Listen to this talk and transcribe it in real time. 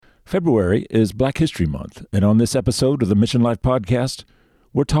February is Black History Month, and on this episode of the Mission Life Podcast,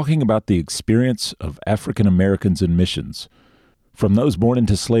 we're talking about the experience of African Americans in missions. From those born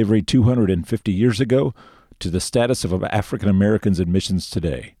into slavery 250 years ago to the status of African Americans in missions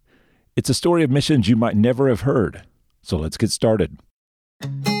today. It's a story of missions you might never have heard. So let's get started.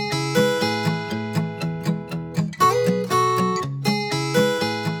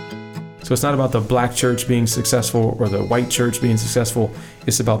 So it's not about the black church being successful or the white church being successful.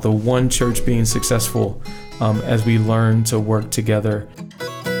 It's about the one church being successful as we learn to work together.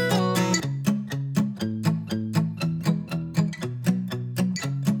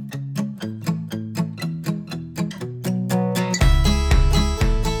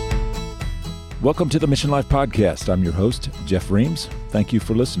 Welcome to the Mission Life Podcast. I'm your host, Jeff Reams. Thank you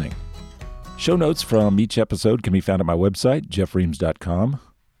for listening. Show notes from each episode can be found at my website, jeffreams.com.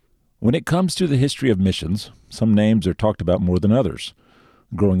 When it comes to the history of missions, some names are talked about more than others.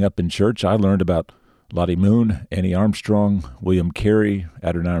 Growing up in church, I learned about Lottie Moon, Annie Armstrong, William Carey,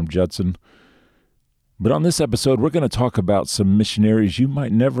 Adoniram Judson. But on this episode, we're going to talk about some missionaries you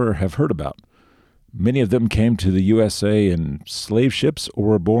might never have heard about. Many of them came to the USA in slave ships or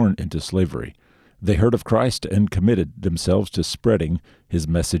were born into slavery. They heard of Christ and committed themselves to spreading his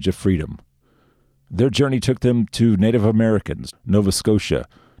message of freedom. Their journey took them to Native Americans, Nova Scotia,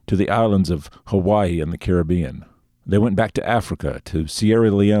 to the islands of Hawaii and the Caribbean. They went back to Africa, to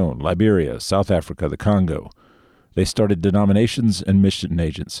Sierra Leone, Liberia, South Africa, the Congo. They started denominations and mission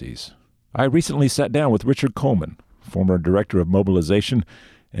agencies. I recently sat down with Richard Coleman, former Director of Mobilization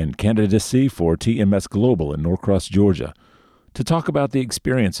and candidacy for TMS Global in Norcross, Georgia, to talk about the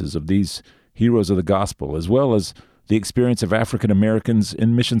experiences of these heroes of the gospel, as well as the experience of African Americans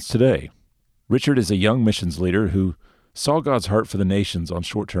in missions today. Richard is a young missions leader who saw God's heart for the nations on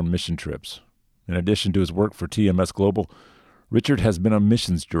short-term mission trips. In addition to his work for TMS Global, Richard has been a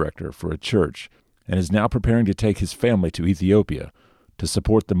missions director for a church and is now preparing to take his family to Ethiopia to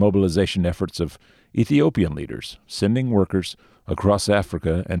support the mobilization efforts of Ethiopian leaders, sending workers across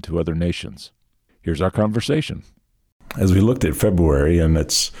Africa and to other nations. Here's our conversation. As we looked at February, and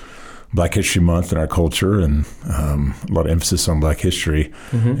it's Black History Month in our culture, and a lot of emphasis on Black history,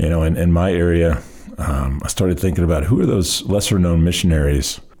 in my area, I started thinking about who are those lesser-known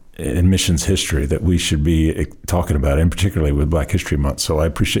missionaries in missions history that we should be talking about, and particularly with Black History Month. So I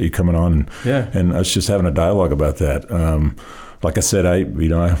appreciate you coming on and us just having a dialogue about that. Like I said, I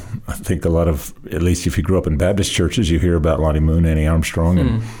think a lot of, at least if you grew up in Baptist churches, you hear about Lottie Moon, Annie Armstrong,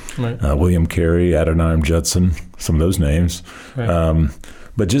 and William Carey, Adoniram Judson, some of those names. Right.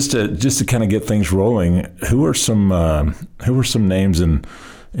 But just to kind of get things rolling, who are some names in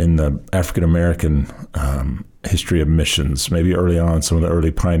the African American history of missions, maybe early on, some of the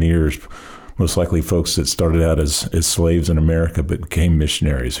early pioneers, most likely folks that started out as slaves in America but became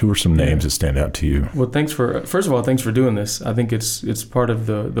missionaries? Who are some names that stand out to you? Well, first of all, thanks for doing this. I think it's part of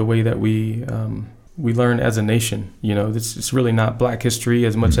the way that we learn as a nation. It's really not Black history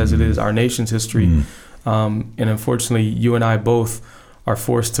as much as it is our nation's history. And unfortunately, you and I both are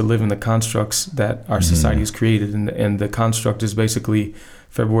forced to live in the constructs that our society has created. And the construct is basically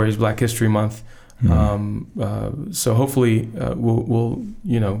February's Black History Month. So hopefully we'll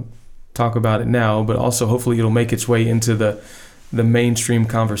talk about it now, but also hopefully it'll make its way into the mainstream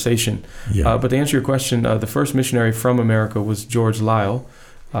conversation. But to answer your question, the first missionary from America was George Liele,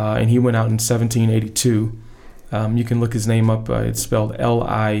 and he went out in 1782. You can look his name up. It's spelled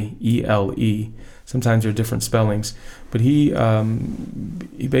Liele. Sometimes there are different spellings. But he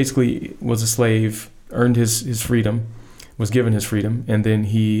basically was a slave, earned his freedom, was given his freedom, and then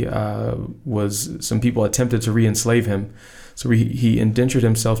some people attempted to re-enslave him. So he indentured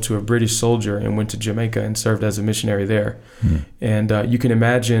himself to a British soldier and went to Jamaica and served as a missionary there. And you can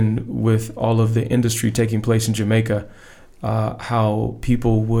imagine, with all of the industry taking place in Jamaica, how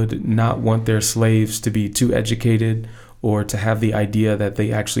people would not want their slaves to be too educated or to have the idea that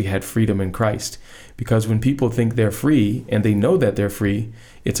they actually had freedom in Christ. Because when people think they're free and they know that they're free,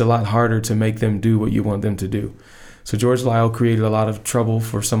 it's a lot harder to make them do what you want them to do. So George Liele created a lot of trouble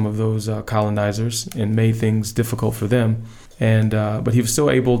for some of those colonizers and made things difficult for them. But he was still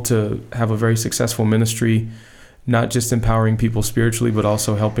able to have a very successful ministry, not just empowering people spiritually, but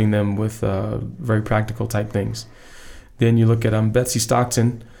also helping them with very practical type things. Then you look at Betsy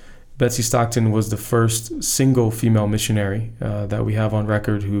Stockton. Betsy Stockton was the first single female missionary that we have on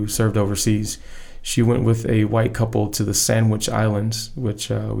record who served overseas. She went with a white couple to the Sandwich Islands, which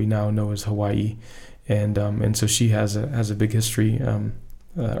we now know as Hawaii, and so she has a big history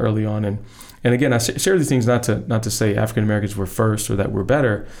early on. And again, I share these things not to say African Americans were first or that we're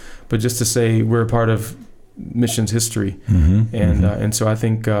better, but just to say we're a part of missions history. And so I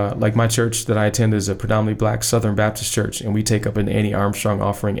think, like my church that I attend is a predominantly black Southern Baptist church, and we take up an Annie Armstrong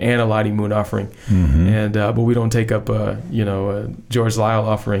offering and a Lottie Moon offering, and but we don't take up a George Lyle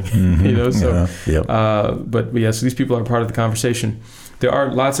offering, So, but yes, these people are part of the conversation. There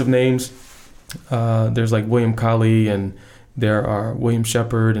are lots of names. There's like William Colley, and there are William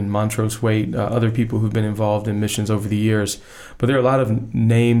Shepard and Montrose Waite, other people who've been involved in missions over the years. But there are a lot of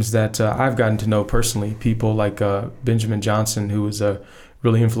names that I've gotten to know personally. People like Benjamin Johnson, who was a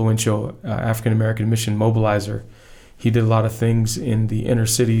really influential African-American mission mobilizer. He did a lot of things in the inner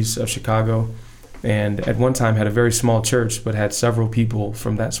cities of Chicago, and at one time had a very small church, but had several people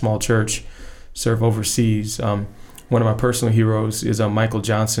from that small church serve overseas. One of my personal heroes is Michael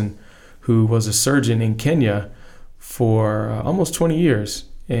Johnson, who was a surgeon in Kenya for almost 20 years,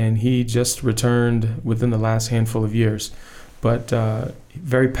 and he just returned within the last handful of years, but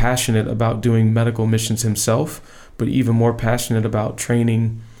very passionate about doing medical missions himself, but even more passionate about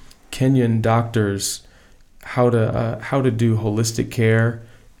training Kenyan doctors how to do holistic care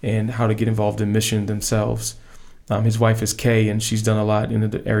and how to get involved in mission themselves. His wife is Kay, and she's done a lot in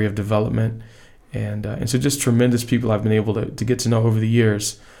the area of development, and so just tremendous people I've been able to get to know over the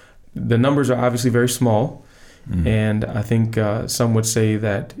years. The numbers are obviously very small. And I think some would say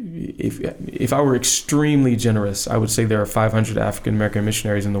that if I were extremely generous, I would say there are 500 African-American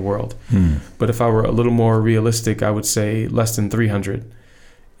missionaries in the world. But if I were a little more realistic, I would say less than 300.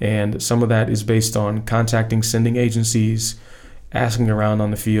 And some of that is based on contacting sending agencies, asking around on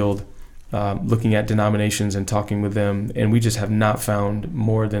the field, looking at denominations and talking with them. And we just have not found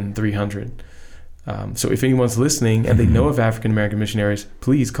more than 300. So if anyone's listening and they know of African-American missionaries,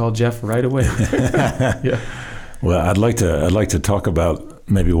 please call Jeff right away. Yeah. Well, I'd like to talk about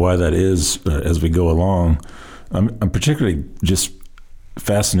maybe why that is as we go along. I'm particularly just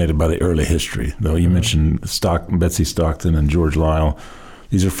fascinated by the early history, though. You mentioned Betsy Stockton and George Lyle.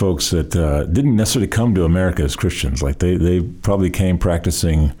 These are folks that didn't necessarily come to America as Christians. Like they probably came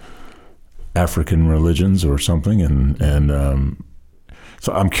practicing African religions or something, and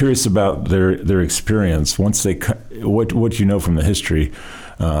so I'm curious about their experience once they what you know from the history.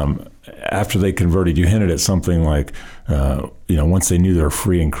 After they converted, you hinted at something like, once they knew they were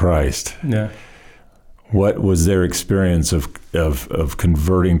free in Christ. Yeah. What was their experience of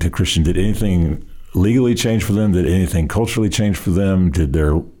converting to Christian? Did anything legally change for them? Did anything culturally change for them? Did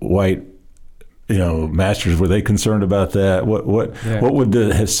their white, masters, were they concerned about that? What would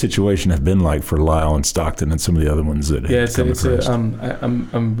the situation have been like for Lyle and Stockton and some of the other ones that had come to Christ?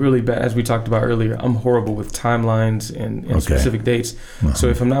 I'm really bad, as we talked about earlier. I'm horrible with timelines and specific dates. So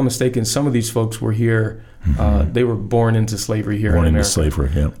if I'm not mistaken, some of these folks were here. They were born into slavery here in America. Born into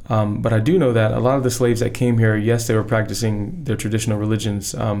slavery, yeah. But I do know that a lot of the slaves that came here, yes, they were practicing their traditional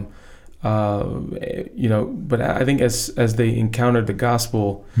religions. But I think as they encountered the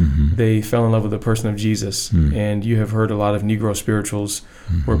gospel, they fell in love with the person of Jesus. And you have heard a lot of Negro spirituals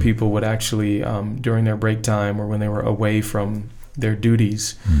where people would actually, during their break time or when they were away from their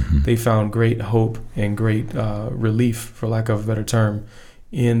duties, they found great hope and great relief, for lack of a better term,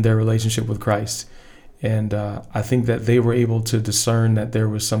 in their relationship with Christ. And I think that they were able to discern that there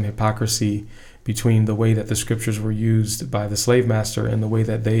was some hypocrisy between the way that the scriptures were used by the slave master and the way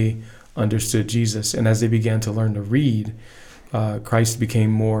that they understood Jesus. And as they began to learn to read, Christ became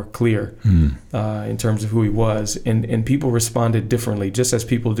more clear in terms of who he was. And people responded differently, just as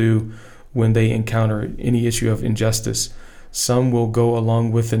people do when they encounter any issue of injustice. Some will go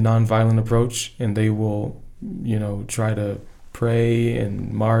along with the nonviolent approach, and they will, try to pray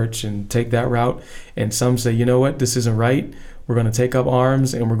and march and take that route. And some say, you know what, this isn't right. We're going to take up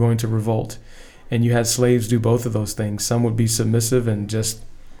arms and we're going to revolt. And you had slaves do both of those things. Some would be submissive and just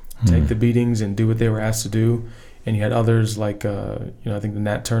take the beatings and do what they were asked to do. And you had others like, I think the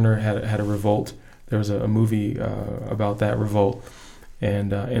Nat Turner had a revolt. There was a movie about that revolt.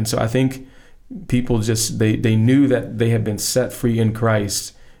 And so I think people just, they knew that they had been set free in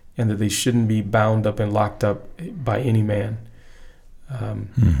Christ and that they shouldn't be bound up and locked up by any man.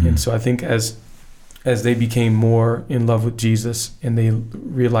 And so I think as they became more in love with Jesus and they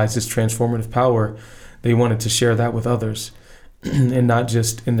realized his transformative power, they wanted to share that with others. And not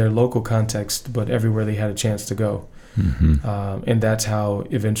just in their local context, but everywhere they had a chance to go. And that's how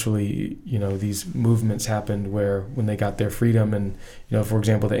eventually, these movements happened where when they got their freedom and, for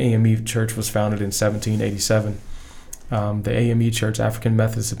example, the AME Church was founded in 1787. The AME Church, African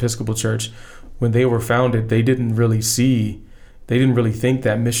Methodist Episcopal Church, when they were founded, they didn't really think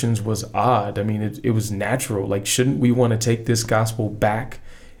that missions was odd. I mean, it was natural. Like, shouldn't we want to take this gospel back,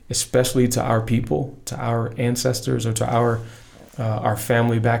 especially to our people, to our ancestors, or to our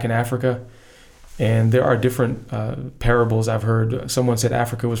family back in Africa? And there are different parables I've heard. Someone said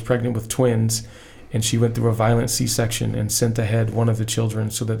Africa was pregnant with twins, and she went through a violent C-section and sent ahead one of the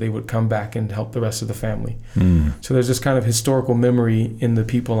children so that they would come back and help the rest of the family. So there's this kind of historical memory in the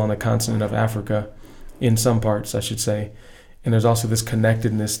people on the continent of Africa, in some parts, I should say. And there's also this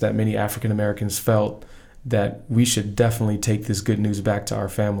connectedness that many African Americans felt that we should definitely take this good news back to our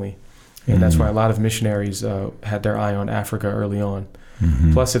family. And that's why a lot of missionaries had their eye on Africa early on.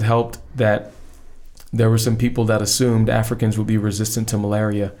 Plus, it helped that there were some people that assumed Africans would be resistant to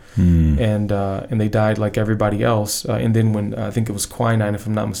malaria, and they died like everybody else. And then when I think it was quinine, if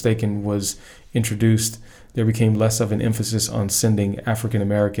I'm not mistaken, was introduced, there became less of an emphasis on sending African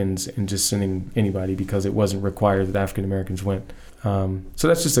Americans and just sending anybody, because it wasn't required that African Americans went. So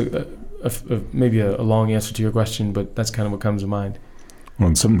that's just maybe a long answer to your question, but that's kind of what comes to mind.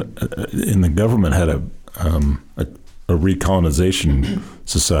 Well, some in the government had a recolonization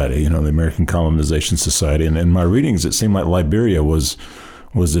society, the American Colonization Society, and in my readings, it seemed like Liberia was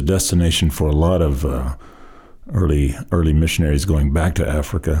a destination for a lot of early missionaries going back to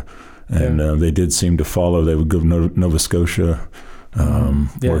Africa, and they did seem to follow. They would go to Nova Scotia,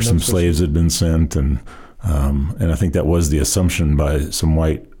 where some slaves had been sent, and I think that was the assumption by some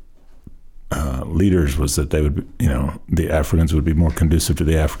white leaders, was that they would, the Africans would be more conducive to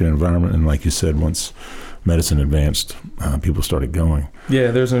the African environment. And like you said, once medicine advanced, people started going.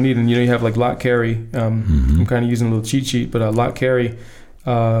 Yeah, there's no need. And, you have like Locke Carey. I'm kind of using a little cheat sheet, but Locke Carey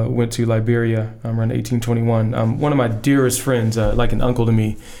went to Liberia around 1821. One of my dearest friends, like an uncle to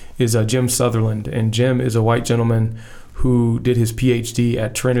me, is Jim Sutherland. And Jim is a white gentleman who did his PhD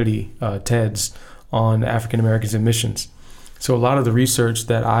at Trinity, TEDS, on African Americans and missions. So a lot of the research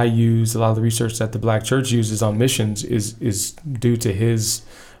that I use, a lot of the research that the Black Church uses on missions is due to his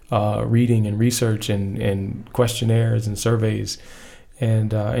reading and research and questionnaires and surveys.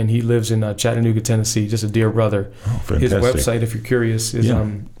 And he lives in Chattanooga, Tennessee, just a dear brother. Oh, fantastic. His website, if you're curious, is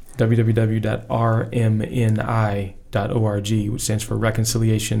www.rmni.org, which stands for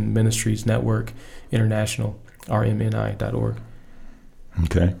Reconciliation Ministries Network International, rmni.org.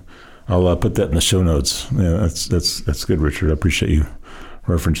 Okay. I'll put that in the show notes. Yeah, that's good, Richard. I appreciate you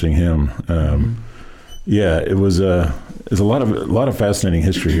referencing him. It was there's a lot of fascinating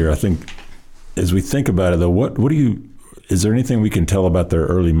history here. I think as we think about it, though, is there anything we can tell about their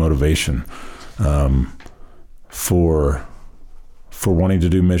early motivation for wanting to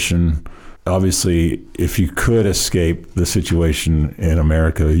do mission? Obviously, if you could escape the situation in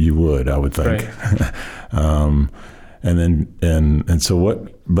America, you would, I would think. Right.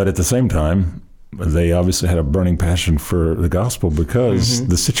 But at the same time, they obviously had a burning passion for the gospel, because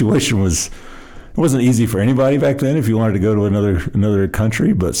the situation it wasn't easy for anybody back then if you wanted to go to another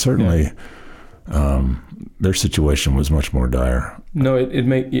country, but certainly their situation was much more dire. No,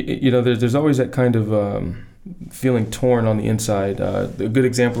 there's always that kind of feeling torn on the inside. A good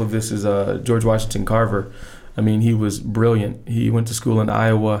example of this is George Washington Carver. I mean, he was brilliant. He went to school in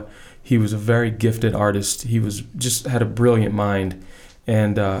Iowa. He was a very gifted artist. He had a brilliant mind,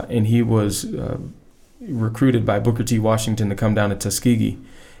 and he was recruited by Booker T. Washington to come down to Tuskegee,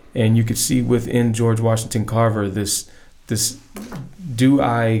 and you could see within George Washington Carver this: do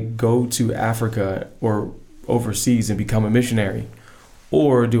I go to Africa or overseas and become a missionary,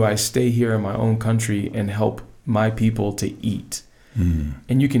 or do I stay here in my own country and help my people to eat?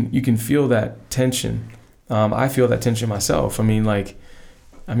 And you can feel that tension. I feel that tension myself. I mean,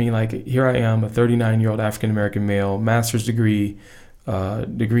 here I am, a 39-year-old African-American male, master's degree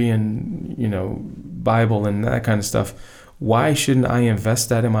in, Bible and that kind of stuff. Why shouldn't I invest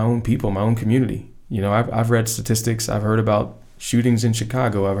that in my own people, my own community? I've read statistics. I've heard about shootings in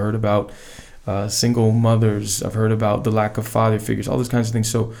Chicago. I've heard about single mothers. I've heard about the lack of father figures, all those kinds of things.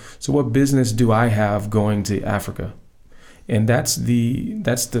 So what business do I have going to Africa? And that's the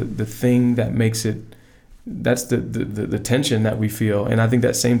thing that makes it. That's the tension that we feel. And I think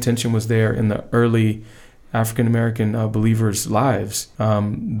that same tension was there in the early African-American believers' lives.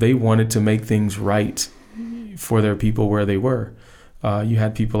 They wanted to make things right for their people where they were. You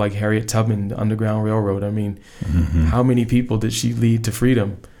had people like Harriet Tubman, the Underground Railroad. I mean, how many people did she lead to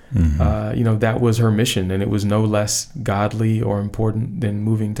freedom? That was her mission, and it was no less godly or important than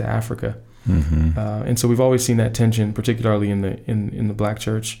moving to Africa. And so we've always seen that tension, particularly in the Black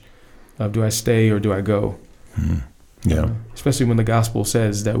church. Do I stay or do I go? Especially when the gospel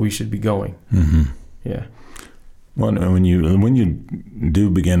says that we should be going. Yeah. Well, when you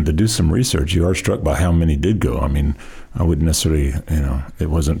do begin to do some research, you are struck by how many did go. I mean, I wouldn't necessarily, it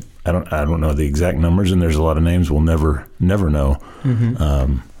wasn't. I don't know the exact numbers, and there's a lot of names we'll never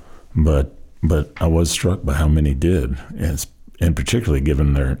But I was struck by how many did, and particularly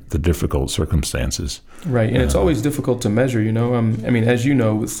given the difficult circumstances. Right, and it's always difficult to measure, I mean, as you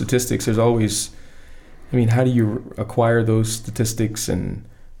know, with statistics, there's always, how do you acquire those statistics, and,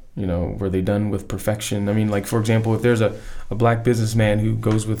 were they done with perfection? I mean, like, for example, if there's a black businessman who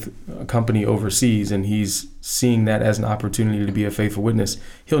goes with a company overseas and he's seeing that as an opportunity to be a faithful witness,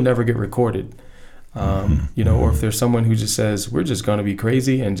 he'll never get recorded. Or if there's someone who just says, we're just going to be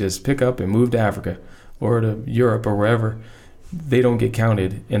crazy and just pick up and move to Africa or to Europe or wherever, they don't get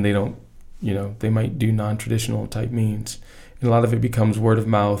counted, and they don't, they might do non-traditional type means. And a lot of it becomes word of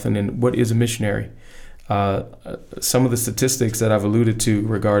mouth. And then what is a missionary? Some of the statistics that I've alluded to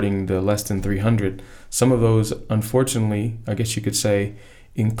regarding the less than 300, some of those, unfortunately, I guess you could say,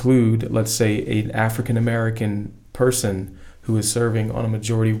 include, let's say, an African-American person who is serving on a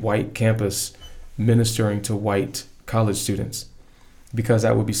majority white campus ministering to white college students, because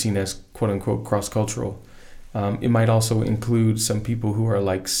that would be seen as quote-unquote cross-cultural. It might also include some people who are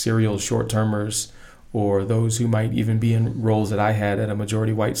like serial short-termers, or those who might even be in roles that I had at a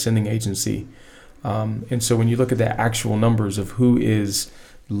majority white sending agency. And so when you look at the actual numbers of who is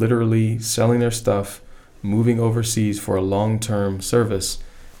literally selling their stuff, moving overseas for a long-term service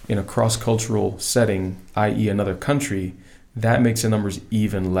in a cross-cultural setting, i.e. another country, that makes the numbers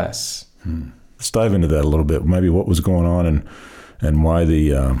even less. Let's dive into that a little bit. Maybe what was going on and why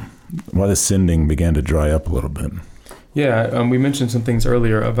the sending began to dry up a little bit. Yeah, we mentioned some things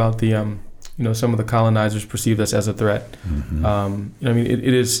earlier about the some of the colonizers perceived us as a threat.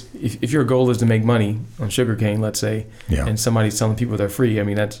 It is, if your goal is to make money on sugarcane, let's say, and somebody's telling people they're free,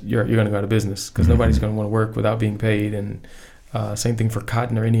 that's you're going to go out of business, because nobody's going to want to work without being paid. And same thing for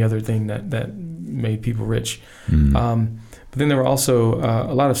cotton or any other thing that made people rich. But then there were also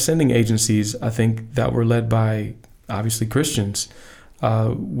a lot of sending agencies, I think, that were led by obviously Christians.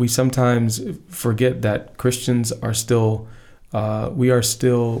 We sometimes forget that Christians are still we are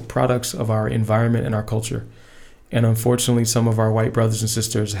still products of our environment and our culture. And unfortunately, some of our white brothers and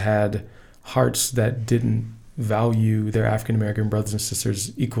sisters had hearts that didn't value their African-American brothers and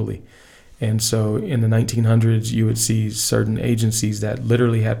sisters equally. And so in the 1900s, you would see certain agencies that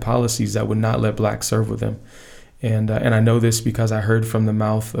literally had policies that would not let blacks serve with them. And I know this because I heard from the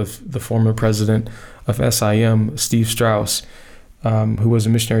mouth of the former president of SIM, Steve Strauss, who was a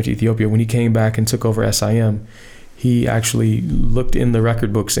missionary to Ethiopia. When he came back and took over SIM, he actually looked in the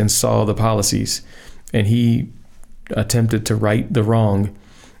record books and saw the policies, and he attempted to right the wrong,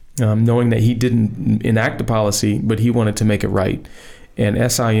 knowing that he didn't enact the policy, but he wanted to make it right.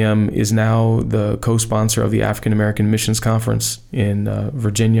 And SIM is now the co-sponsor of the African American Missions Conference in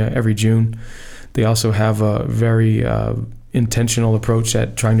Virginia every June. They also have a very intentional approach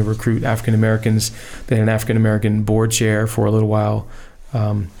at trying to recruit African Americans. They had an African American board chair for a little while.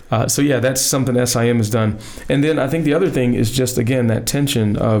 So that's something SIM has done. And then I think the other thing is just, again, that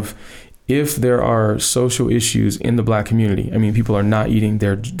tension of, if there are social issues in the black community, people are not eating,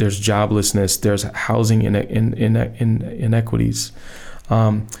 there's joblessness, there's housing inequities,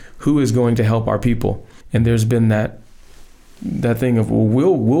 who is going to help our people? And there's been that thing of,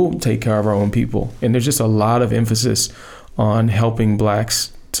 well, we'll take care of our own people. And there's just a lot of emphasis on helping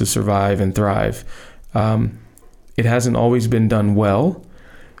blacks to survive and thrive. It hasn't always been done well,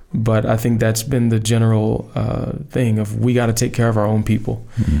 but I think that's been the general thing of, we got to take care of our own people.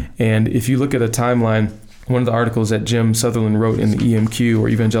 And if you look at a timeline, one of the articles that Jim Sutherland wrote in the EMQ, or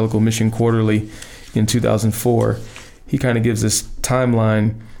Evangelical Mission Quarterly, in 2004, he kind of gives this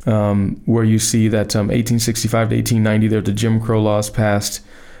timeline where you see that 1865 to 1890, there the Jim Crow laws passed.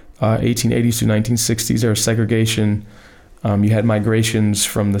 1880s to 1960s, there was segregation. You had migrations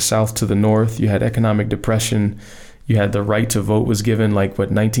from the south to the north. You had economic depression. You had the right to vote was given,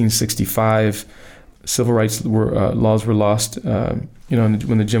 1965. Civil rights laws were lost. When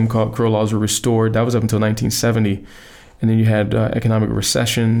the Jim Crow laws were restored, that was up until 1970. And then you had economic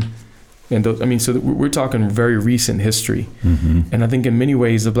recession. And so we're talking very recent history. And I think in many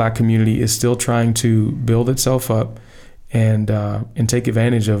ways, the black community is still trying to build itself up and take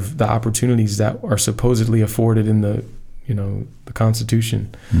advantage of the opportunities that are supposedly afforded in the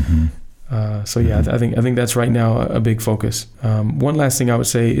Constitution. I think that's right now a big focus. One last thing I would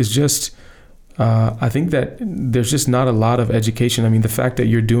say is just, I think that there's just not a lot of education. The fact that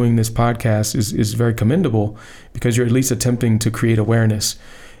you're doing this podcast is very commendable, because you're at least attempting to create awareness.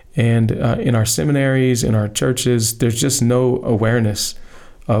 And in our seminaries, in our churches, there's just no awareness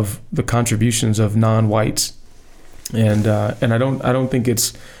of the contributions of non-whites. And I don't think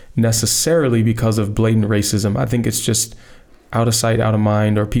it's necessarily because of blatant racism. I think it's just out of sight, out of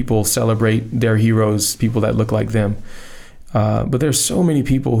mind, or people celebrate their heroes, people that look like them. But there's so many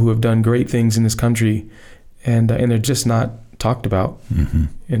people who have done great things in this country, and they're just not talked about. Mm-hmm.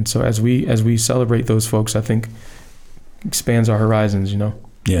 And so as we celebrate those folks, I think expands our horizons,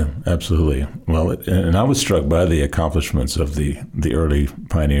 Yeah, absolutely. Well, and I was struck by the accomplishments of the early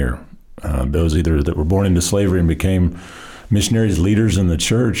pioneer, those either that were born into slavery and became missionaries, leaders in the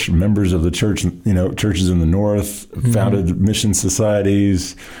church, members of the church, churches in the North, founded mission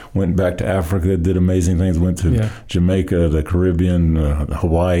societies, went back to Africa, did amazing things, went to Jamaica, the Caribbean,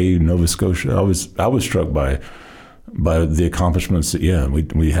 Hawaii, Nova Scotia. I was struck by the accomplishments that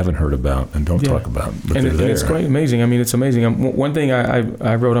we haven't heard about and don't talk about, but and they're there. It's quite amazing. I mean, it's amazing. One thing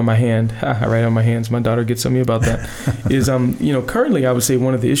I wrote on my hand, I write on my hands, my daughter gets on me about that, is currently I would say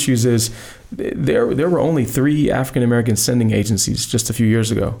one of the issues is there were only 3 African American sending agencies just a few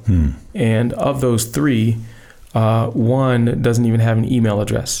years ago, and of those 3, one doesn't even have an email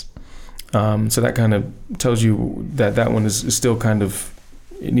address. So that kind of tells you that one is still kind of.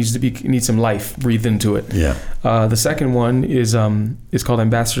 It needs some life breathed into it. Yeah. The second one is called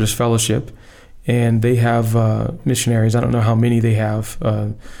Ambassadors Fellowship, and they have missionaries. I don't know how many they have.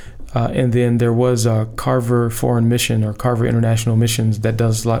 And then there was Carver Foreign Mission or Carver International Missions that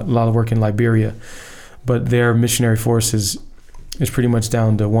does a lot of work in Liberia, but their missionary force is pretty much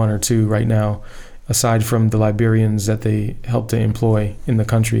down to 1 or 2 right now, aside from the Liberians that they help to employ in the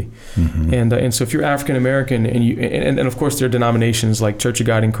country. Mm-hmm. And so if you're African American and of course there are denominations like Church of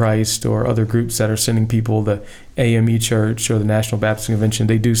God in Christ or other groups that are sending people, the AME Church or the National Baptist Convention,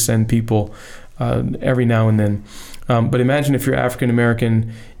 they do send people every now and then. But imagine if you're African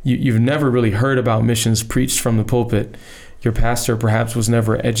American, you've never really heard about missions preached from the pulpit. Your pastor perhaps was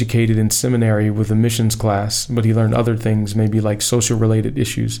never educated in seminary with a missions class, but he learned other things, maybe like social related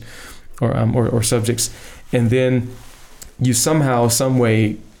issues. Or subjects, and then you somehow, some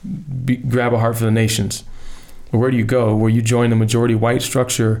way, grab a heart for the nations. Where do you go? Where you join a majority white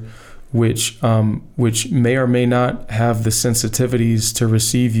structure, which may or may not have the sensitivities to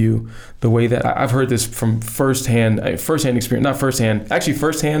receive you the way that I've heard this from firsthand experience, not firsthand, actually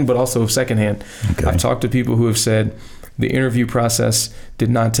firsthand, but also secondhand. Okay. I've talked to people who have said the interview process did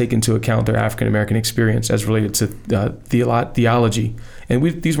not take into account their African American experience as related to theology. And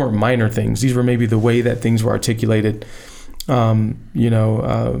these weren't minor things. These were maybe the way that things were articulated. There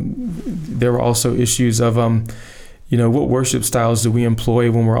were also issues of, what worship styles do we employ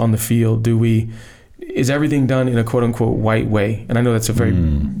when we're on the field? Is everything done in a quote unquote white way? And I know that's a very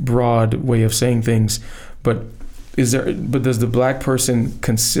broad way of saying things, but does the black person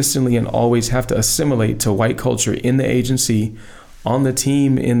consistently and always have to assimilate to white culture in the agency, on the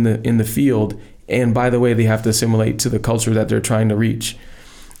team, in the field? And by the way, they have to assimilate to the culture that they're trying to reach.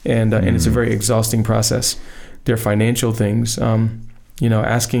 And it's a very exhausting process. There are financial things,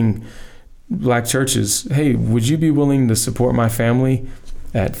 asking black churches, hey, would you be willing to support my family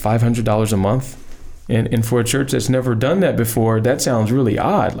at $500 a month? And for a church that's never done that before, that sounds really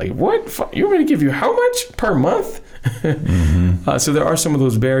odd. Like, what? You're going to give you how much per month? Mm-hmm. So there are some of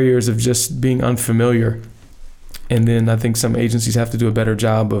those barriers of just being unfamiliar. And then I think some agencies have to do a better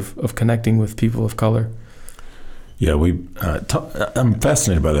job of connecting with people of color. Yeah, I'm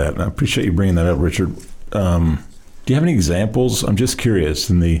fascinated by that, and I appreciate you bringing that up, Richard. Do you have any examples? I'm just curious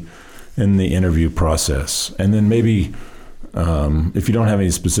in the interview process, and then maybe if you don't have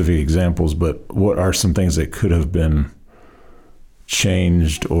any specific examples, but what are some things that could have been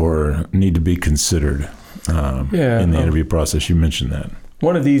changed or need to be considered in the interview process? You mentioned that.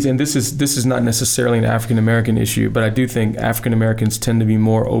 One of these, and this is not necessarily an African American issue, but I do think African Americans tend to be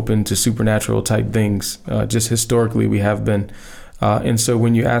more open to supernatural type things. Just historically, we have been, and so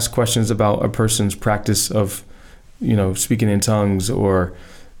when you ask questions about a person's practice of, speaking in tongues or,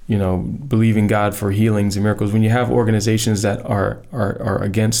 believing God for healings and miracles, when you have organizations that are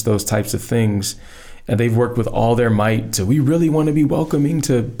against those types of things, and they've worked with all their might to, we really want to be welcoming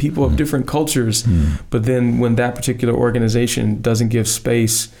to people of different cultures. But then when that particular organization doesn't give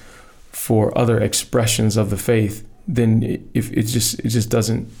space for other expressions of the faith, then it just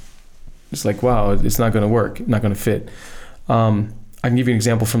doesn't, it's like, wow, it's not going to work, not going to fit. I can give you an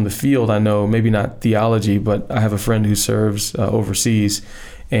example from the field. I know maybe not theology, but I have a friend who serves overseas,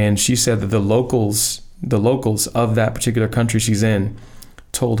 and she said that the locals of that particular country she's in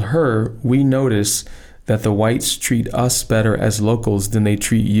told her, we notice that the whites treat us better as locals than they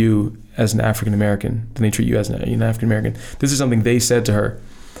treat you as an African American, than they treat you as an African American. This is something they said to her.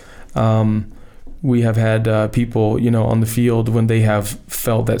 We have had people, on the field when they have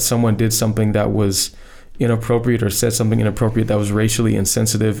felt that someone did something that was inappropriate or said something inappropriate that was racially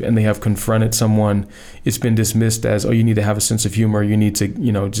insensitive, and they have confronted someone, it's been dismissed as, oh, you need to have a sense of humor, you need to,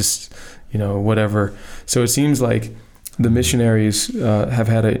 whatever. So it seems like the missionaries have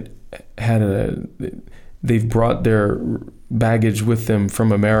had they've brought their baggage with them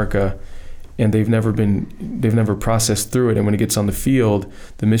from America, and they've never processed through it. And when it gets on the field,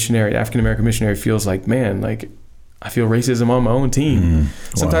 the African American missionary feels like, man, like I feel racism on my own team.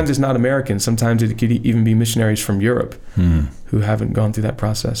 Sometimes it's not Americans. Sometimes it could even be missionaries from Europe who haven't gone through that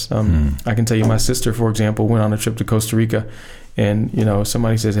process. I can tell you, my sister, for example, went on a trip to Costa Rica, and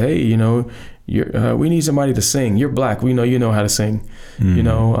somebody says, "Hey, we need somebody to sing. You're Black. We know you know how to sing."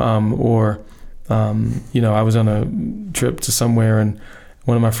 I was on a trip to somewhere, and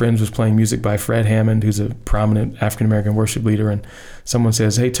one of my friends was playing music by Fred Hammond, who's a prominent African American worship leader, and someone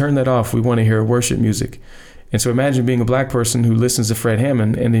says, "Hey, turn that off. We want to hear worship music." And so imagine being a Black person who listens to Fred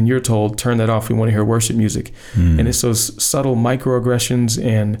Hammond, and then you're told, turn that off, we want to hear worship music. And it's those subtle microaggressions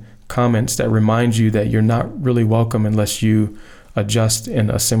and comments that remind you that you're not really welcome unless you adjust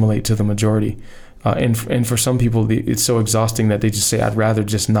and assimilate to the majority. And for some people, it's so exhausting that they just say, I'd rather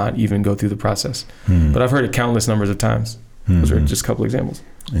just not even go through the process. But I've heard it countless numbers of times. Those are just a couple examples.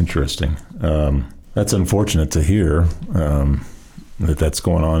 Interesting. That's unfortunate to hear that's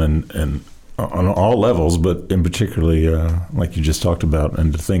going on and on all levels, but in particularly, like you just talked about,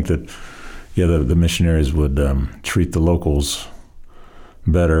 and to think that, the missionaries would treat the locals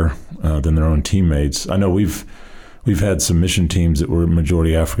better than their own teammates. I know we've had some mission teams that were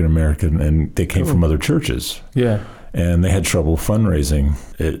majority African American, and they came from other churches. Yeah. And they had trouble fundraising.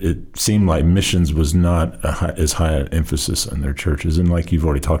 It seemed like missions was not as high an emphasis in their churches. And like you've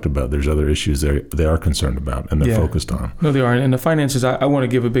already talked about, there's other issues they are concerned about and they're focused on. No, they are. And the finances, I want to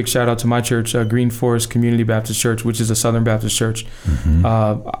give a big shout out to my church, Green Forest Community Baptist Church, which is a Southern Baptist church.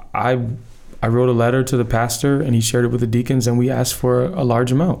 I wrote a letter to the pastor, and he shared it with the deacons, and we asked for a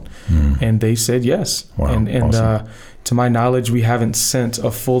large amount. And they said yes. Wow, and awesome. To my knowledge, we haven't sent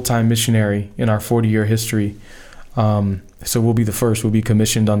a full-time missionary in our 40-year history. So we'll be the first. We'll be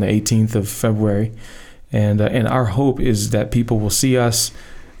commissioned on the 18th of February. And our hope is that people will see us.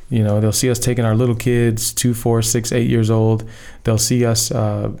 They'll see us taking our little kids, 2, 4, 6, 8 years old. They'll see us,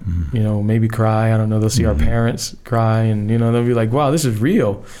 maybe cry. I don't know. They'll see our parents cry, and, they'll be like, wow, this is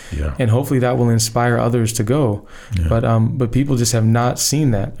real. Yeah. And hopefully that will inspire others to go. Yeah. But people just have not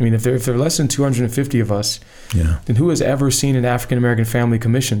seen that. I mean, if there are less than 250 of us, then who has ever seen an African-American family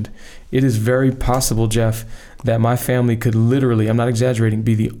commissioned? It is very possible, Jeff, that my family could literally, I'm not exaggerating,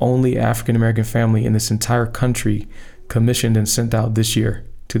 be the only African-American family in this entire country commissioned and sent out this year,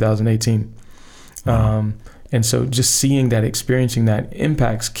 2018. Wow. And so just seeing that, experiencing that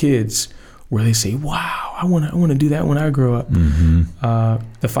impacts kids where they say, wow, I want to do that when I grow up.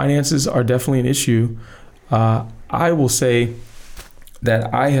 The finances are definitely an issue. I will say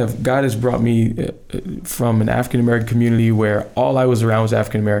that God has brought me from an African-American community where all I was around was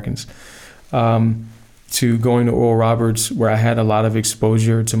African-Americans, to going to Oral Roberts, where I had a lot of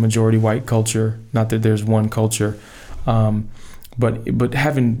exposure to majority white culture. Not that there's one culture, but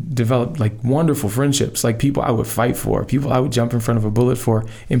having developed like wonderful friendships, like people I would fight for, people I would jump in front of a bullet for,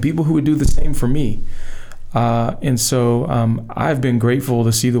 and people who would do the same for me. And so I've been grateful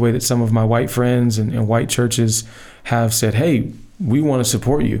to see the way that some of my white friends and white churches have said, hey, we want to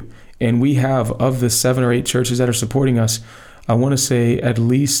support you. And we have, of the 7 or 8 churches that are supporting us, I want to say at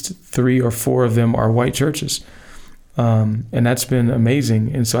least 3 or 4 of them are white churches. And that's been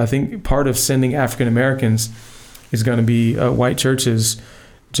amazing. And so I think part of sending African Americans is going to be white churches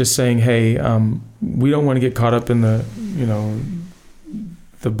just saying, hey, we don't want to get caught up in the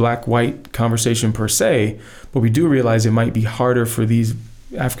black-white conversation per se, but we do realize it might be harder for these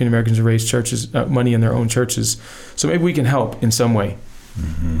African Americans to raise churches money in their own churches. So maybe we can help in some way.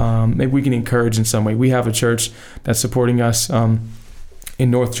 Maybe we can encourage in some way. We have a church that's supporting us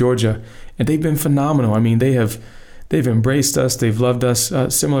in North Georgia, and they've been phenomenal. I mean, they've embraced us. They've loved us.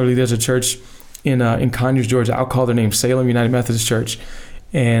 Similarly, there's a church in Conyers, Georgia. I'll call their name Salem United Methodist Church,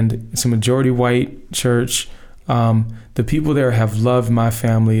 and it's a majority white church. The people there have loved my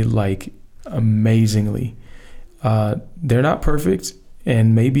family like amazingly. They're not perfect,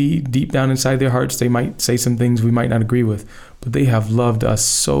 and maybe deep down inside their hearts, they might say some things we might not agree with, but they have loved us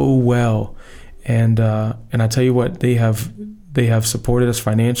so well. And I tell you what, they have supported us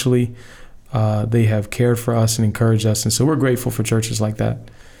financially. They have cared for us and encouraged us. And so we're grateful for churches like that.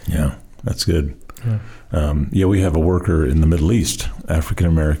 Yeah, that's good. Yeah, we have a worker in the Middle East,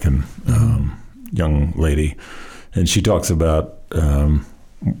 African-American young lady, and she talks about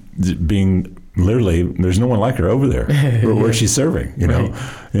being literally, there's no one like her over there where she's serving,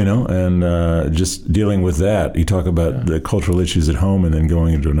 and just dealing with that. You talk about the cultural issues at home and then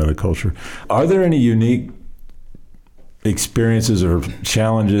going into another culture. Are there any unique experiences or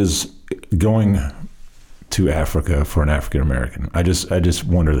challenges going to Africa for an African American? I just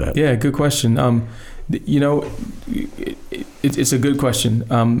wonder that. Yeah, good question. It's a good question.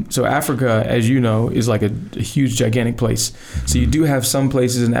 So Africa, as you know, is like a huge, gigantic place. So you do have some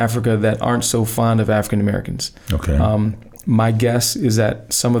places in Africa that aren't so fond of African Americans. Okay. My guess is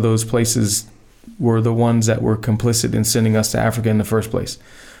that some of those places were the ones that were complicit in sending us to Africa in the first place.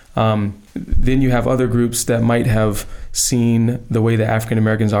 Then you have other groups that might have seen the way that African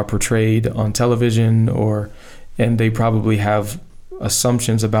Americans are portrayed on television, and they probably have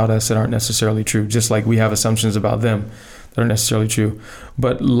assumptions about us that aren't necessarily true, just like we have assumptions about them that aren't necessarily true.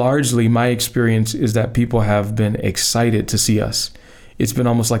 But largely, my experience is that people have been excited to see us. It's been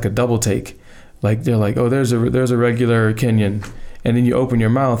almost like a double take. Like they're like, oh, there's a regular Kenyan. And then you open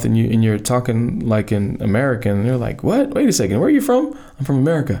your mouth and you're talking like an American, and they're like, "What? Wait a second, where are you from?" "I'm from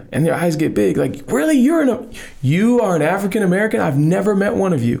America." And their eyes get big, like, "Really? You are an African American? I've never met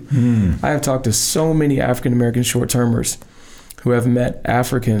one of you." I have talked to so many African American short-termers who have met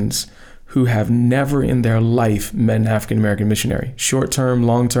Africans who have never in their life met an African American missionary. Short-term,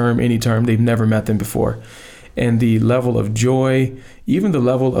 long-term, any term, they've never met them before. And the level of joy, even the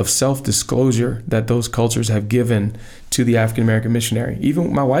level of self-disclosure that those cultures have given to the African American missionary.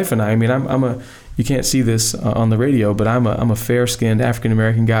 Even my wife and I mean, you can't see this on the radio, but I'm a fair-skinned African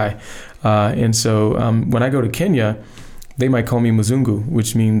American guy. And so when I go to Kenya, they might call me Mzungu,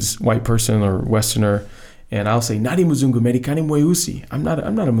 which means white person or Westerner. And I'll say, "Nani Mzungu, Amerikani mweusi." I'm not a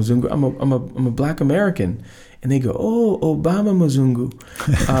Mzungu. I'm a Black American. And they go, "Oh, Obama Mzungu."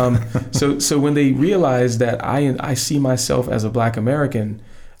 So when they realize that I see myself as a Black American,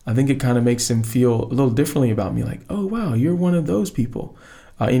 I think it kind of makes them feel a little differently about me. Like, "Oh, wow, you're one of those people."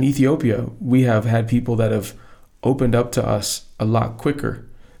 In Ethiopia, we have had people that have opened up to us a lot quicker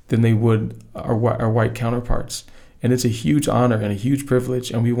than they would our white counterparts. And it's a huge honor and a huge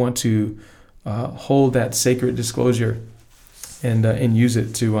privilege. And we want to hold that sacred disclosure and use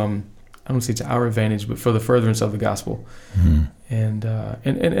it to, I don't say to our advantage, but for the furtherance of the gospel. And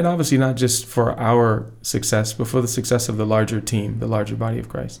obviously not just for our success, but for the success of the larger team, the larger body of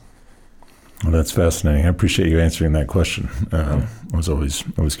Christ. Well, that's fascinating. I appreciate you answering that question. I was always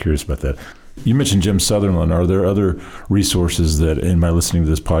curious about that. You mentioned Jim Sutherland. Are there other resources that anybody listening to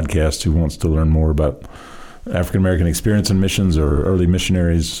this podcast who wants to learn more about African-American experience in missions or early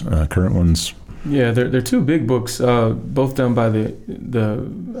missionaries, current ones? Yeah, they're two big books, both done by the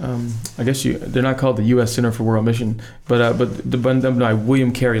I guess they're not called the U.S. Center for World Mission, but done by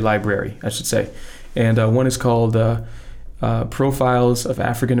William Carey Library, I should say. And one is called Profiles of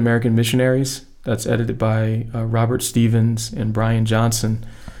African American Missionaries. That's edited by Robert Stevens and Brian Johnson.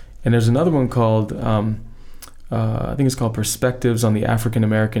 And there's another one called I think it's called Perspectives on the African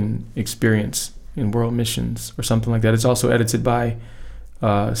American Experience in World Missions or something like that. It's also edited by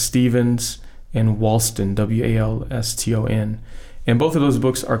Stevens and Walston, Walston. And both of those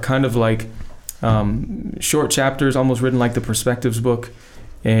books are kind of like short chapters, almost written like the Perspectives book,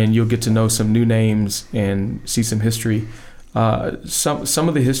 and you'll get to know some new names and see some history. Some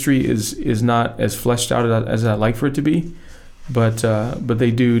of the history is not as fleshed out as I'd like for it to be, but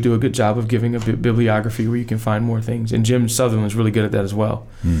they do a good job of giving a bibliography where you can find more things. And Jim Sutherland's really good at that as well.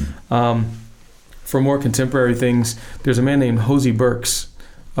 For more contemporary things, there's a man named Hosey Burks,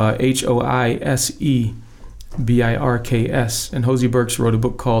 Hoisebirks, and Hosey Burks wrote a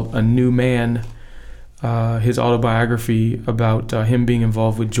book called A New Man, his autobiography about him being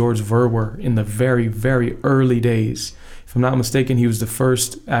involved with George Verwer in the very, very early days. If I'm not mistaken, he was the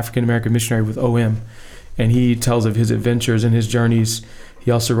first African-American missionary with OM, and he tells of his adventures and his journeys.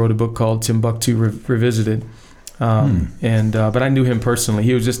 He also wrote a book called Timbuktu Revisited. But I knew him personally.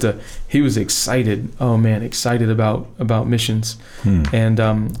 He was excited. Oh man, excited about missions. And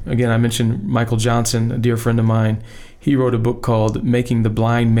again, I mentioned Michael Johnson, a dear friend of mine. He wrote a book called Making the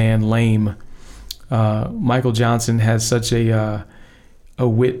Blind Man Lame. Michael Johnson has such a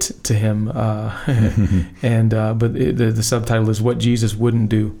wit to him, but the subtitle is What Jesus Wouldn't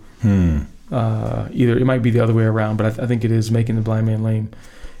Do. Either it might be the other way around, but I think it is Making the Blind Man Lame.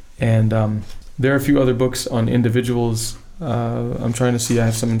 And there are a few other books on individuals. I'm trying to see. I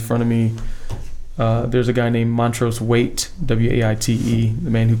have some in front of me. There's a guy named Montrose Waite, Waite, the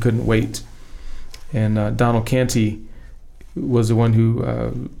man who couldn't wait. And Donald Canty was the one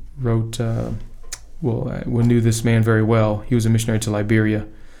who wrote, we knew this man very well. He was a missionary to Liberia.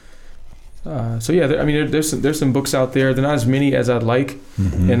 There's some books out there. They're not as many as I'd like.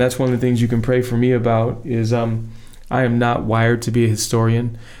 And that's one of the things you can pray for me about is I am not wired to be a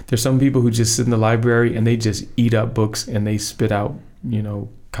historian. There's some people who just sit in the library and they just eat up books and they spit out,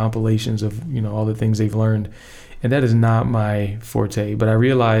 compilations of, all the things they've learned. And that is not my forte. But I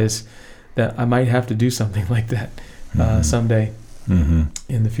realize that I might have to do something like that someday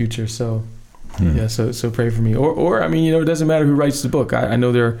in the future. So Yeah, so pray for me. Or I mean, it doesn't matter who writes the book. I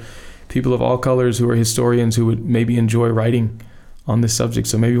know there are people of all colors who are historians who would maybe enjoy writing on this subject.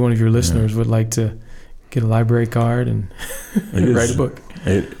 So maybe one of your listeners would like to get a library card and write a book.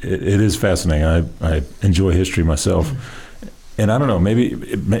 It is fascinating. I enjoy history myself. And I don't know, maybe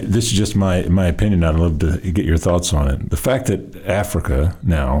this is just my opinion. I'd love to get your thoughts on it. The fact that Africa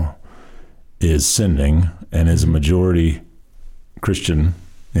now is sending and is a majority Christian,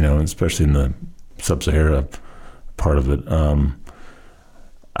 especially in the sub-Sahara part of it,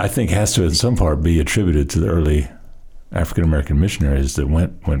 I think has to in some part be attributed to the early African-American missionaries that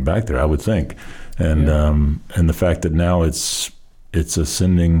went back there, I would think. And and the fact that now it's a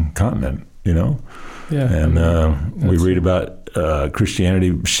sending continent, Yeah. And we read about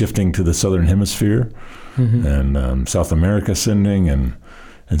Christianity shifting to the southern hemisphere, and South America sending, and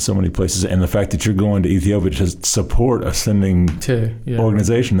so many places. And the fact that you're going to Ethiopia to support a sending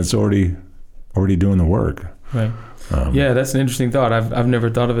organization that's already doing the work. Right. That's an interesting thought. I've never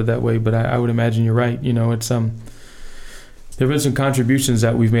thought of it that way, but I would imagine you're right. It's there have been some contributions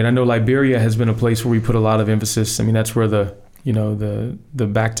that we've made. I know Liberia has been a place where we put a lot of emphasis. I mean, that's where the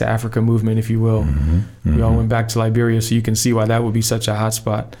Back to Africa movement, if you will. We all went back to Liberia, so you can see why that would be such a hot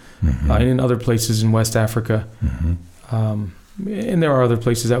spot. And in other places in West Africa. And there are other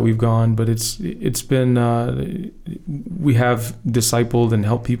places that we've gone, but it's been, we have discipled and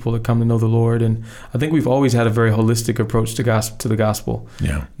helped people to come to know the Lord. And I think we've always had a very holistic approach to the gospel.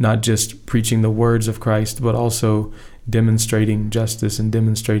 Yeah. Not just preaching the words of Christ, but also demonstrating justice and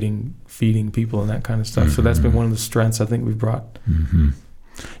demonstrating feeding people and that kind of stuff. So that's been one of the strengths I think we've brought.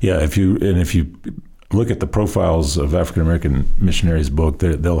 Yeah, if you look at the profiles of African American missionaries book,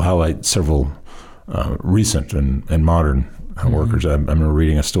 they'll highlight several recent and modern workers. I remember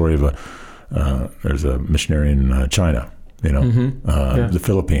reading a story of there's a missionary in China, the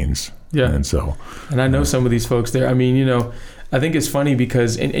Philippines. Yeah. And I know some of these folks there. I mean, I think it's funny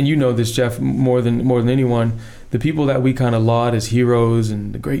because, and you know this, Jeff, more than anyone, the people that we kind of laud as heroes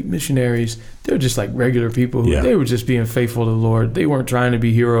and the great missionaries, they're just like regular people who they were just being faithful to the Lord. They weren't trying to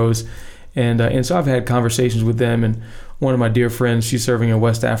be heroes. And so I've had conversations with them, and one of my dear friends, she's serving in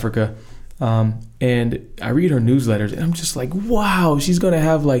West Africa. And I read her newsletters, and I'm just like, wow, she's going to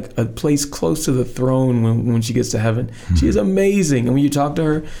have like a place close to the throne when she gets to heaven. She is amazing. And when you talk to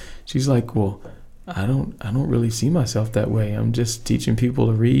her, she's like, well, I don't really see myself that way. I'm just teaching people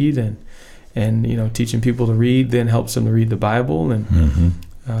to read and teaching people to read then helps them to read the Bible. And,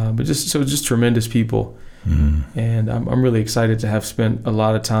 but just tremendous people. And I'm really excited to have spent a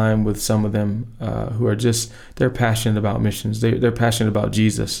lot of time with some of them who are they're passionate about missions. They're passionate about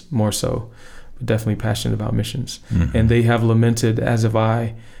Jesus more so, but definitely passionate about missions. And they have lamented, as have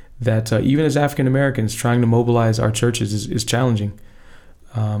I, that even as African Americans, trying to mobilize our churches is challenging.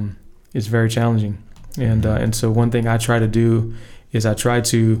 It's very challenging. And so one thing I try to do is I try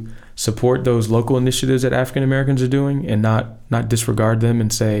to support those local initiatives that African Americans are doing and not disregard them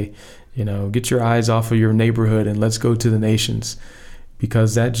and say, get your eyes off of your neighborhood and let's go to the nations,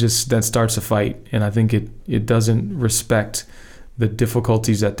 because that starts a fight. And I think it doesn't respect the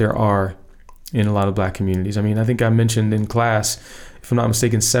difficulties that there are in a lot of Black communities. I mean, I think I mentioned in class, if I'm not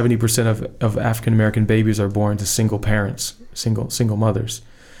mistaken, 70% of African-American babies are born to single parents, single mothers.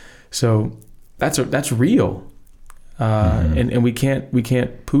 So that's real. And we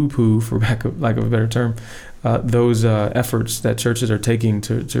can't poo-poo, for lack of a better term, those efforts that churches are taking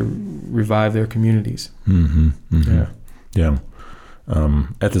to revive their communities. Yeah.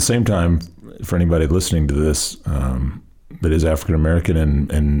 At the same time, for anybody listening to this that is African American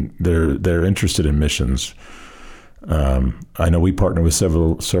and they're interested in missions, I know we partner with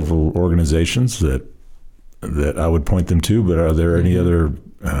several organizations that I would point them to. But are there any other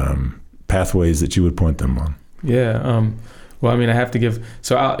pathways that you would point them on? Yeah. Well, I mean, I have to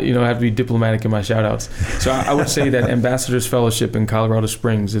I have to be diplomatic in my shout outs. So I would say that Ambassadors Fellowship in Colorado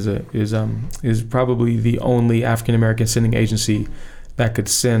Springs is probably the only African-American sending agency that could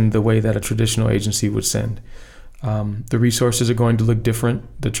send the way that a traditional agency would send. The resources are going to look different.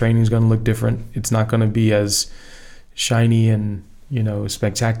 The training is going to look different. It's not going to be as shiny and,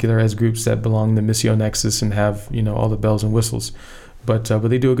 spectacular as groups that belong to Missio Nexus and have, all the bells and whistles. But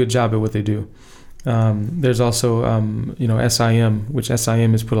they do a good job at what they do. There's also, SIM, which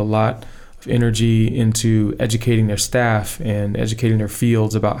SIM has put a lot of energy into educating their staff and educating their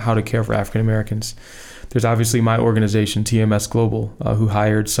fields about how to care for African Americans. There's obviously my organization, TMS Global, who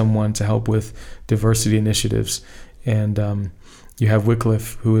hired someone to help with diversity initiatives. And you have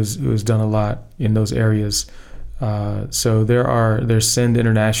Wycliffe, who has done a lot in those areas. So there's Send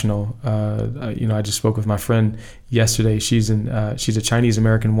International. I just spoke with my friend yesterday. She's a Chinese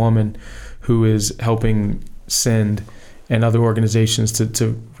American woman who is helping Send and other organizations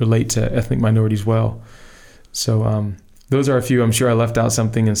to relate to ethnic minorities well. So those are a few. I'm sure I left out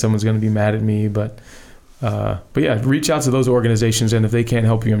something and someone's going to be mad at me, but yeah, reach out to those organizations, and if they can't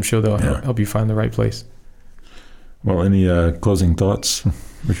help you, I'm sure they'll help you find the right place. Well, any closing thoughts,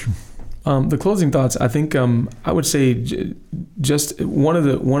 Richard? The closing thoughts, I think I would say just one of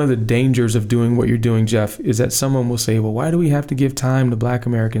the dangers of doing what you're doing, Jeff, is that someone will say, well, why do we have to give time to Black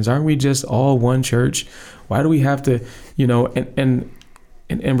Americans? Aren't we just all one church? Why do we have to,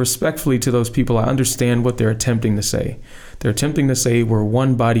 and respectfully to those people, I understand what they're attempting to say. They're attempting to say we're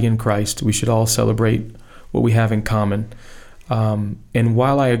one body in Christ. We should all celebrate what we have in common. And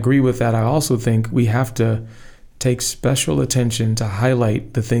while I agree with that, I also think we have to take special attention to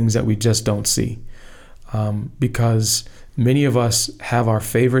highlight the things that we just don't see. Because many of us have our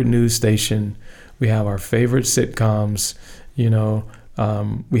favorite news station, we have our favorite sitcoms,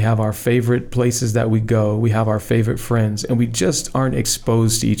 we have our favorite places that we go, we have our favorite friends, and we just aren't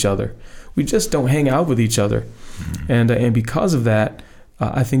exposed to each other. We just don't hang out with each other. Mm-hmm. And because of that,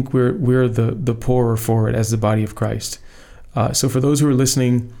 I think we're the poorer for it as the body of Christ. So for those who are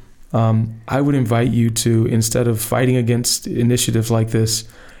listening, I would invite you to, instead of fighting against initiatives like this,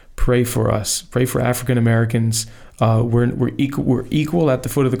 pray for us. Pray for African Americans. We're equal at the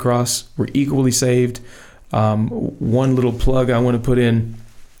foot of the cross. We're equally saved. One little plug I want to put in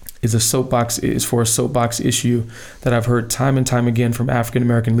is for a soapbox issue that I've heard time and time again from African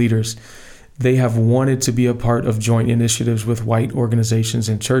American leaders. They have wanted to be a part of joint initiatives with white organizations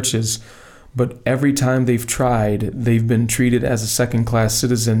and churches, but every time they've tried, they've been treated as a second-class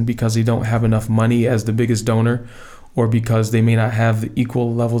citizen because they don't have enough money as the biggest donor, or because they may not have the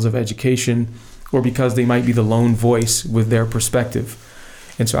equal levels of education, or because they might be the lone voice with their perspective.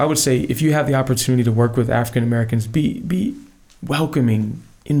 And so I would say, if you have the opportunity to work with African Americans, be welcoming,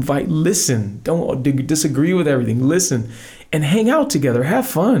 invite, listen. Don't disagree with everything. Listen and hang out together. Have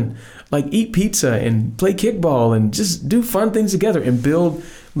fun. Like eat pizza and play kickball and just do fun things together and build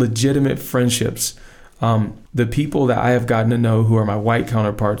legitimate friendships. The people that I have gotten to know who are my white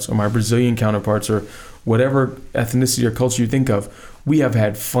counterparts or my Brazilian counterparts or whatever ethnicity or culture you think of, we have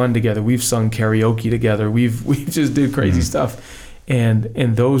had fun together. We've sung karaoke together. We've just did crazy stuff. And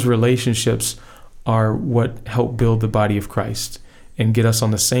those relationships are what help build the body of Christ and get us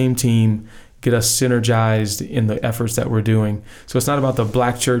on the same team, get us synergized in the efforts that we're doing. So it's not about the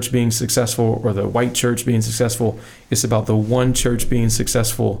Black church being successful or the white church being successful. It's about the one church being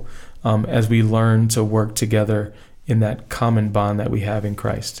successful as we learn to work together in that common bond that we have in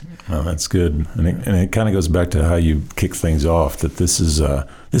Christ. Well, that's good. And it kind of goes back to how you kick things off, that this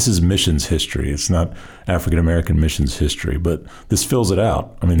is missions history. It's not African-American missions history, but this fills it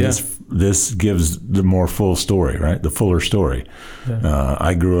out. I mean, this gives the more full story, right? The fuller story. Yeah.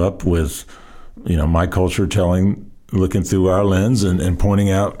 I grew up with, my culture looking through our lens and pointing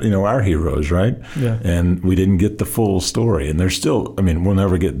out, our heroes, right? Yeah. And we didn't get the full story. And there's still, we'll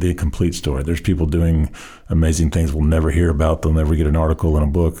never get the complete story. There's people doing amazing things we'll never hear about. They'll never get an article in a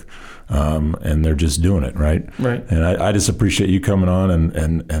book. And they're just doing it, right? Right. And I just appreciate you coming on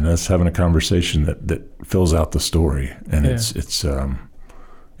and us having a conversation that fills out the story. And it's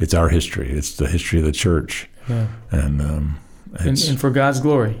our history. It's the history of the church. Yeah. And for God's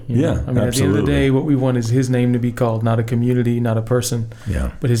glory. Absolutely. At the end of the day, what we want is His name to be called, not a community, not a person,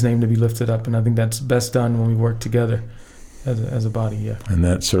 but His name to be lifted up. And I think that's best done when we work together as a body. Yeah. And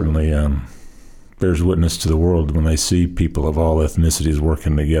that certainly bears witness to the world when they see people of all ethnicities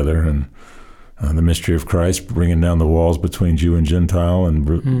working together, and the mystery of Christ bringing down the walls between Jew and Gentile,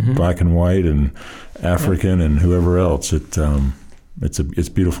 and Black and white, and African and whoever else. It's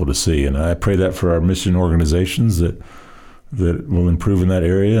beautiful to see, and I pray that for our mission organizations that will improve in that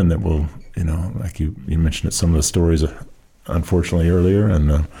area, and that will, like you mentioned it, some of the stories, unfortunately, earlier,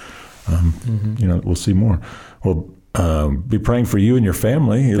 and we'll see more. Well, be praying for you and your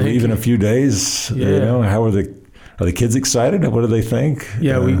family. You leave in a few days. How are the kids excited? What do they think?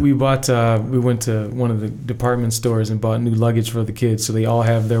 Yeah, we bought. We went to one of the department stores and bought new luggage for the kids, so they all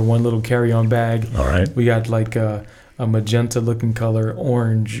have their one little carry-on bag. All right. We got like a magenta-looking color,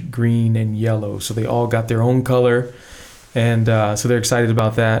 orange, green, and yellow. So they all got their own color. And so they're excited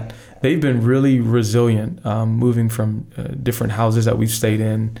about that. They've been really resilient, moving from different houses that we've stayed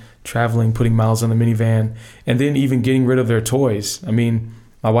in, traveling, putting miles on the minivan, and then even getting rid of their toys.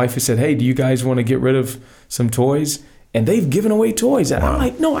 My wife has said, hey, do you guys want to get rid of some toys? And they've given away toys. And I'm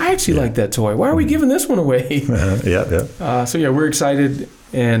like, no, I actually like that toy. Why are we giving this one away? Yeah. So we're excited,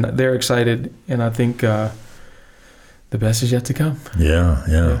 and they're excited. And I think the best is yet to come.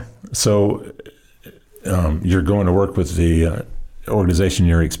 Yeah. So you're going to work with the organization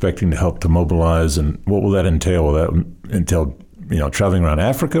you're expecting to help to mobilize, and what will that entail? Will that entail traveling around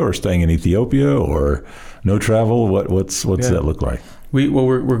Africa, or staying in Ethiopia, or no travel? What's that look like?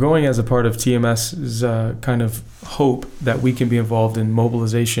 We're going as a part of TMS's kind of hope that we can be involved in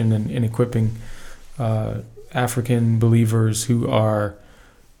mobilization and equipping African believers who are,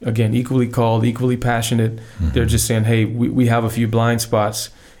 again, equally called, equally passionate. Mm-hmm. They're just saying, hey, we have a few blind spots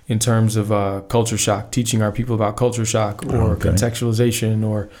in terms of culture shock, teaching our people about culture shock or contextualization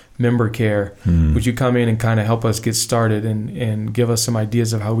or member care. Would you come in and kind of help us get started and give us some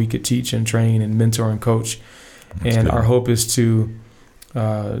ideas of how we could teach and train and mentor and coach? That's and good. Our hope is to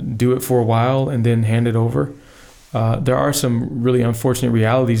do it for a while and then hand it over. There are some really unfortunate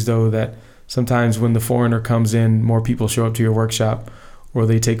realities, though, that sometimes when the foreigner comes in, more people show up to your workshop, or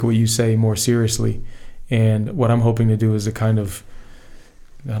they take what you say more seriously. And what I'm hoping to do is to kind of,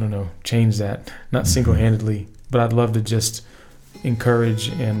 change that, not single-handedly, but I'd love to just encourage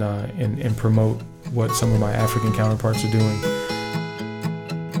and promote what some of my African counterparts are doing.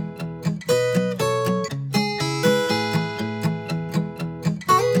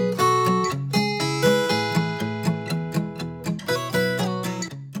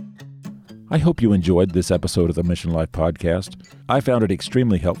 I hope you enjoyed this episode of the Mission Life Podcast. I found it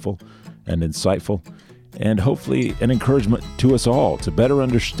extremely helpful and insightful, and hopefully an encouragement to us all to better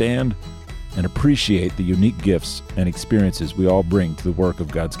understand and appreciate the unique gifts and experiences we all bring to the work of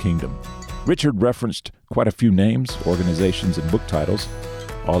God's kingdom. Richard referenced quite a few names, organizations, and book titles,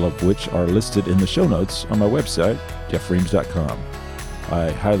 all of which are listed in the show notes on my website, jeffreams.com.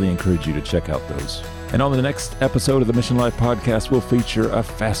 I highly encourage you to check out those. And on the next episode of the Mission Life Podcast, we'll feature a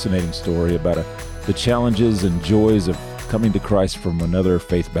fascinating story about the challenges and joys of coming to Christ from another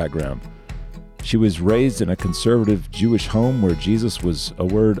faith background. She was raised in a conservative Jewish home where Jesus was a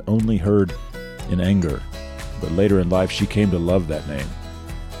word only heard in anger. But later in life, she came to love that name.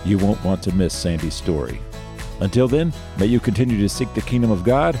 You won't want to miss Sandy's story. Until then, may you continue to seek the kingdom of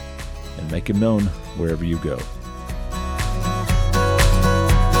God and make Him known wherever you go.